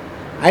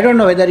 I don't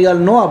know whether you all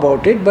know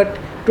about it, but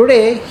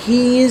today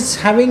he is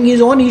having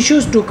his own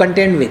issues to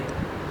contend with.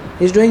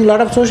 He is doing a lot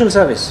of social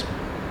service.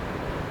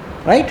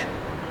 Right?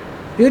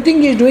 Do you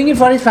think he is doing it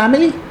for his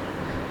family?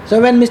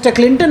 So when Mr.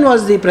 Clinton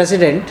was the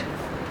president,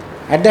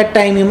 at that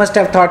time he must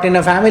have thought in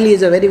a family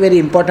is a very, very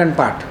important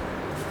part.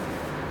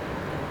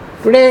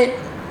 Today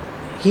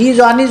he is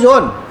on his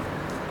own.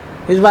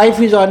 His wife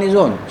is on his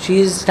own. She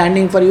is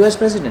standing for US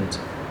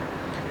presidency.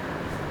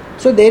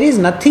 So there is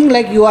nothing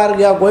like you are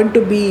going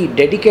to be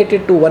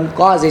dedicated to one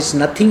cause. It's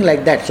nothing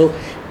like that. So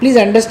please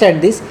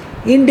understand this.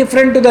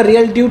 Indifferent to the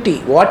real duty.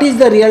 What is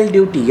the real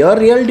duty? Your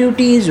real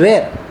duty is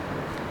where?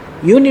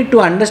 You need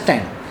to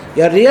understand.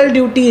 Your real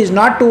duty is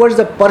not towards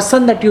the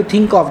person that you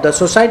think of, the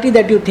society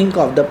that you think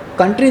of, the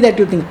country that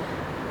you think.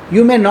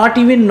 You may not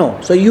even know.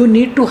 So you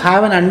need to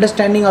have an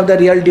understanding of the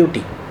real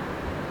duty.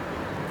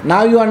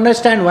 Now you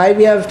understand why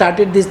we have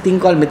started this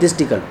thing called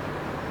Mythistical.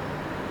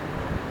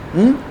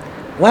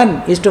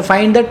 One is to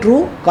find the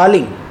true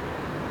calling.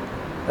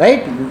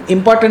 Right?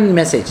 Important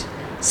message.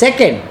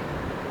 Second,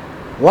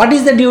 what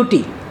is the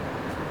duty?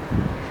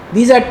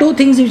 These are two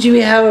things which we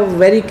have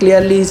very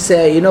clearly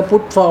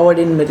put forward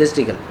in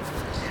Mythistical.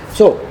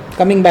 So,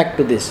 coming back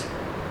to this.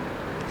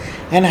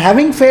 And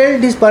having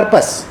failed his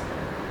purpose,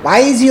 why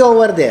is he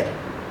over there?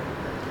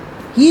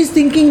 He is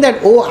thinking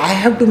that, I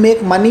have to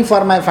make money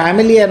for my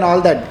family and all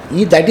that.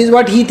 That is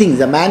what he thinks,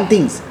 the man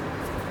thinks.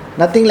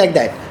 Nothing like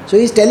that. So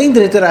he is telling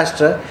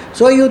Dhritarashtra,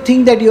 so you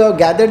think that you have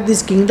gathered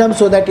this kingdom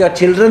so that your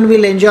children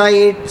will enjoy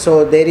it.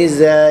 So there is,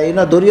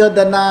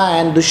 Duryodhana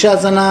and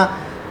Dushasana,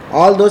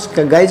 all those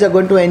guys are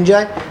going to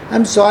enjoy.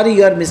 I'm sorry,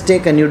 you are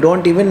mistaken. You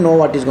don't even know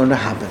what is going to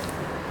happen.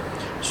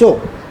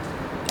 So,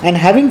 and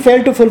having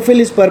failed to fulfill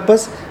his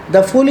purpose,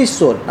 the foolish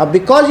soul. Now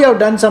because you have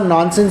done some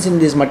nonsense in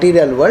this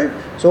material world,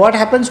 so what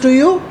happens to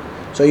you?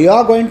 So you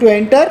are going to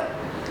enter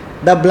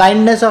the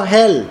blindness of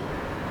hell.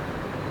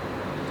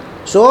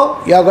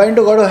 So you are going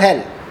to go to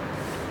hell.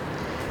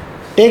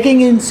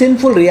 Taking in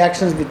sinful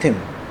reactions with him.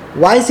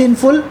 Why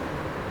sinful?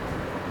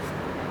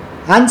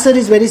 Answer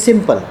is very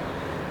simple.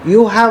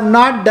 You have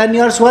not done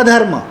your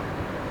Swadharma.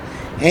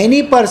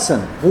 Any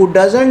person who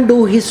doesn't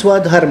do his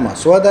Swadharma,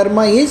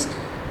 Swadharma is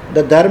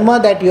the dharma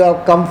that you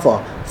have come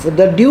for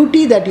the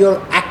duty that you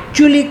have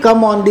actually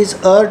come on this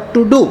earth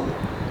to do.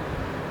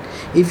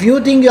 If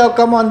you think you have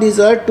come on this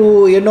earth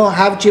to,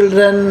 have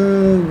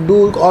children,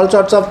 do all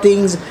sorts of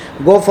things,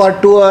 go for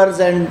tours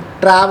and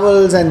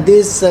travels and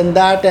this and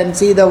that and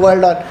see the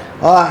world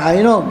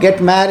or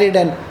get married,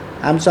 and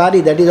I'm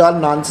sorry, that is all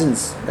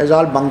nonsense. That is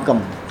all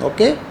bunkum.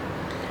 Okay?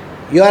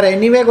 You are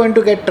anyway going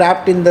to get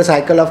trapped in the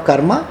cycle of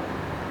karma,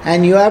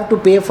 and you have to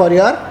pay for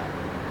your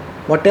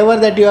whatever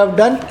that you have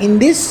done in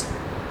this.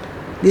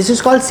 This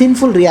is called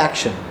sinful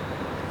reaction.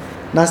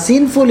 Now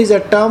sinful is a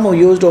term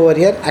used over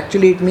here.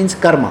 Actually it means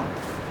karma.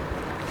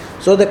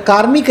 So the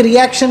karmic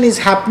reaction is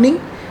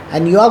happening,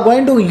 and you are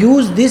going to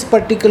use this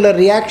particular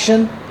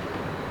reaction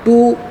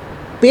to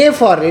pay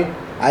for it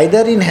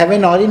either in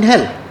heaven or in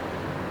hell.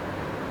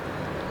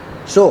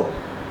 So,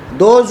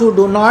 those who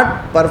do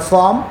not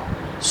perform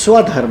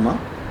swadharma,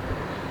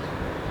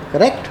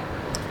 correct?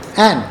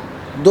 And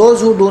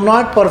those who do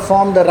not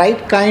perform the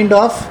right kind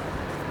of,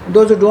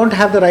 those who don't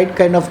have the right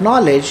kind of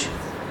knowledge,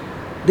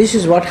 this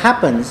is what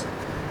happens.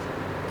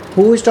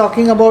 Who is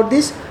talking about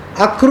this?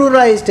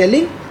 Akrura is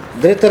telling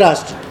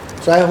Dhritarashtra.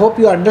 So I hope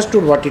you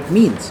understood what it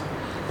means.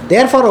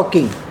 Therefore, O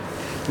king,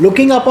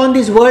 looking upon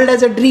this world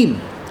as a dream,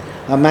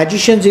 a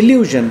magician's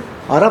illusion,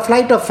 or a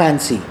flight of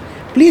fancy,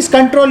 please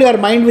control your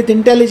mind with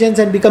intelligence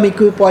and become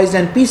equipoised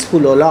and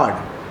peaceful, O Lord.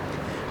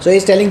 So he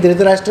is telling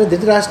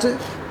Dhritarashtra,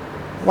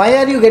 why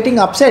are you getting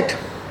upset?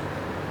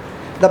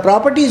 The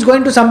property is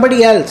going to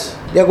somebody else.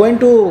 They are going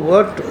to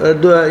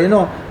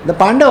the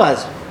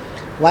Pandavas.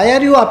 Why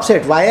are you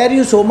upset? Why are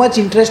you so much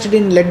interested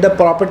in let the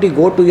property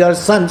go to your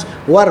sons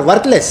who are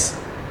worthless?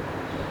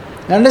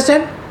 You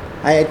understand?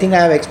 I think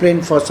I have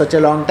explained for such a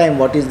long time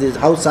what is this,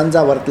 how sons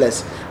are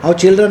worthless, how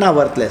children are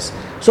worthless.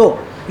 So,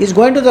 he's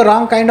going to the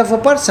wrong kind of a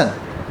person.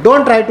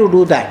 Don't try to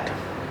do that.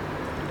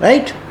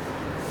 Right?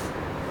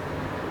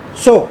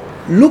 So,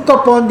 look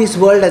upon this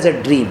world as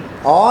a dream.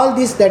 All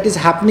this that is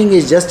happening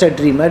is just a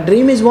dream. A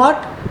dream is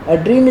what? A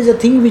dream is a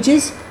thing which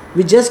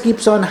just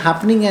keeps on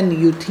happening and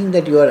you think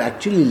that you are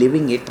actually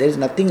living it. There is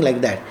nothing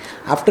like that.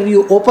 After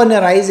you open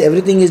your eyes,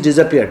 everything is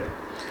disappeared.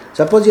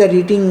 Suppose you are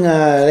eating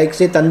like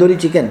say tandoori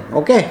chicken,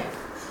 okay?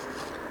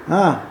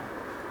 Or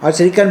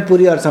Srikhand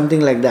Puri or something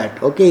like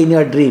that, okay, in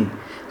your dream.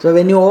 So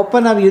when you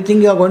open up, you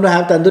think you are going to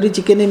have tandoori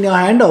chicken in your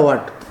hand or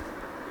what?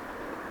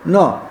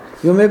 No.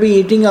 You may be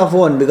eating a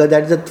phone because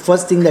that's the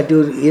first thing that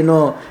you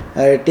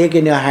take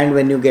in your hand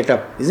when you get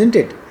up, isn't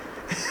it?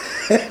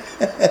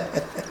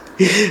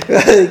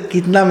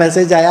 कितना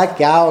message आया,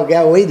 क्या हो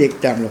गया, वही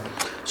देखते हैं हम लोग.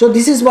 So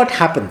this is what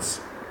happens.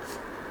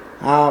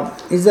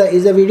 Is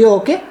the video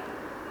okay?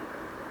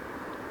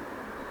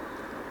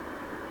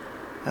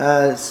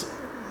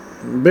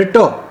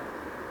 Brito.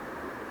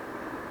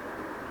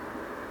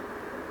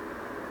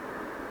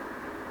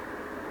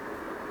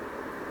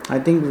 I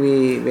think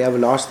we have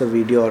lost the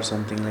video or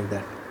something like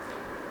that.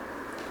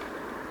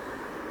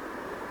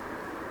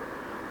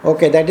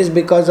 Okay, that is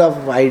because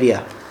of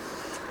idea.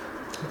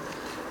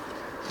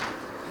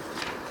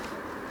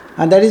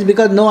 And that is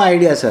because no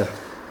idea, sir.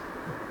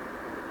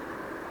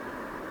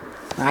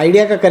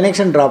 Idea का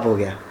connection drop हो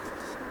गया.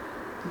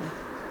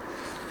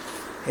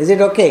 Is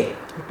it okay?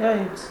 Yeah,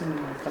 it's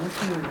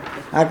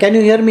connection. Can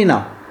you hear me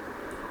now?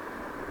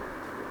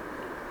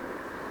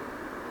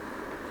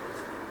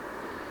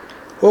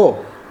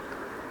 Oh,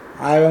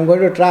 I am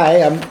going to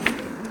try.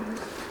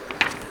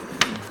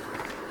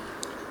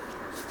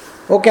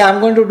 Okay, I am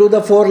going to do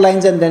the 4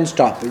 lines and then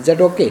stop. Is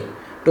that okay?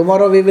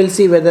 Tomorrow we will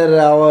see whether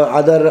our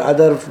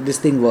other this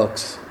thing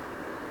works.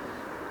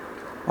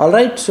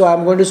 Alright, so I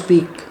am going to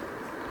speak.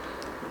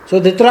 So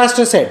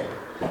Dhritarashtra said,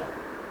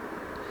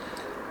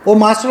 O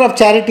Master of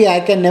Charity, I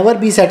can never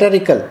be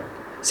satirical,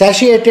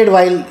 satiated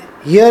while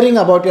hearing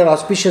about your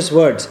auspicious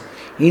words.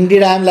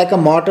 Indeed, I am like a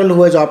mortal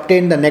who has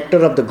obtained the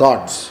nectar of the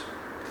gods.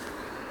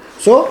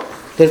 So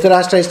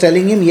Dhritarashtra is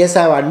telling him, yes,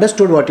 I have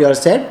understood what you have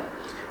said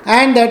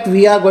and that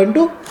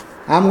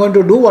I am going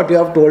to do what you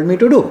have told me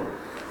to do.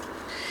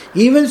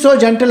 Even so,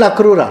 gentle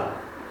Akrura,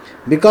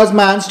 because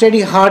my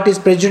unsteady heart is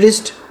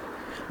prejudiced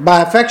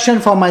by affection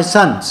for my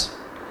sons,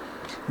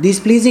 these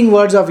pleasing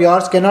words of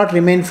yours cannot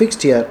remain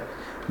fixed here,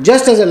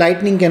 just as a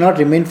lightning cannot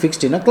remain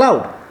fixed in a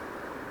cloud.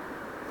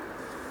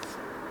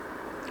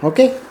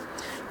 Okay?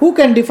 Who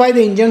can defy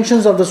the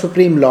injunctions of the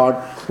Supreme Lord,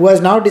 who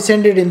has now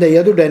descended in the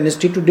Yadu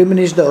dynasty to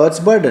diminish the earth's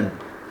burden?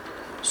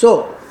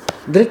 So,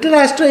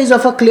 Dhritarashtra is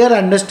of a clear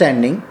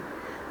understanding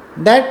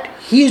that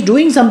he is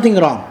doing something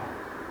wrong.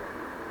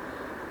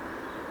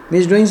 He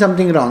is doing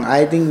something wrong.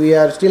 I think we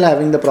are still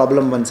having the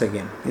problem once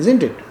again,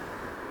 isn't it?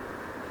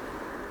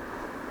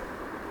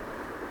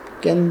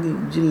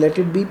 Can you let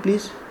it be,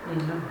 please?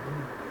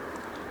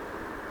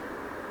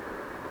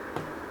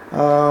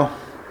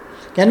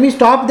 Can we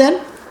stop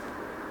then?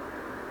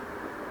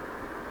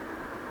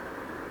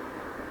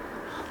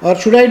 Or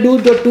should I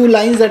do the 2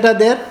 lines that are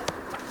there?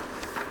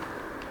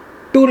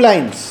 2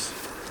 lines.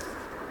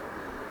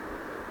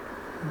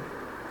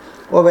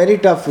 Oh, very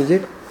tough, is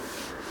it?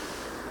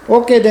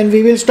 Okay, then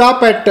we will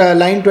stop at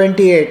line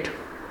 28.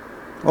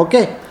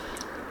 Okay.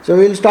 So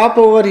we will stop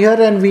over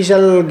here and we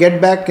shall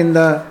get back in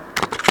the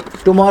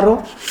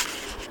tomorrow.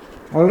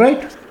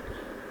 Alright?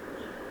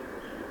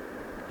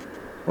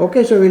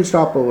 Okay, so we will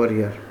stop over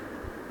here.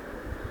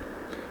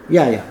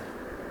 Yeah.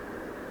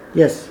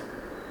 Yes.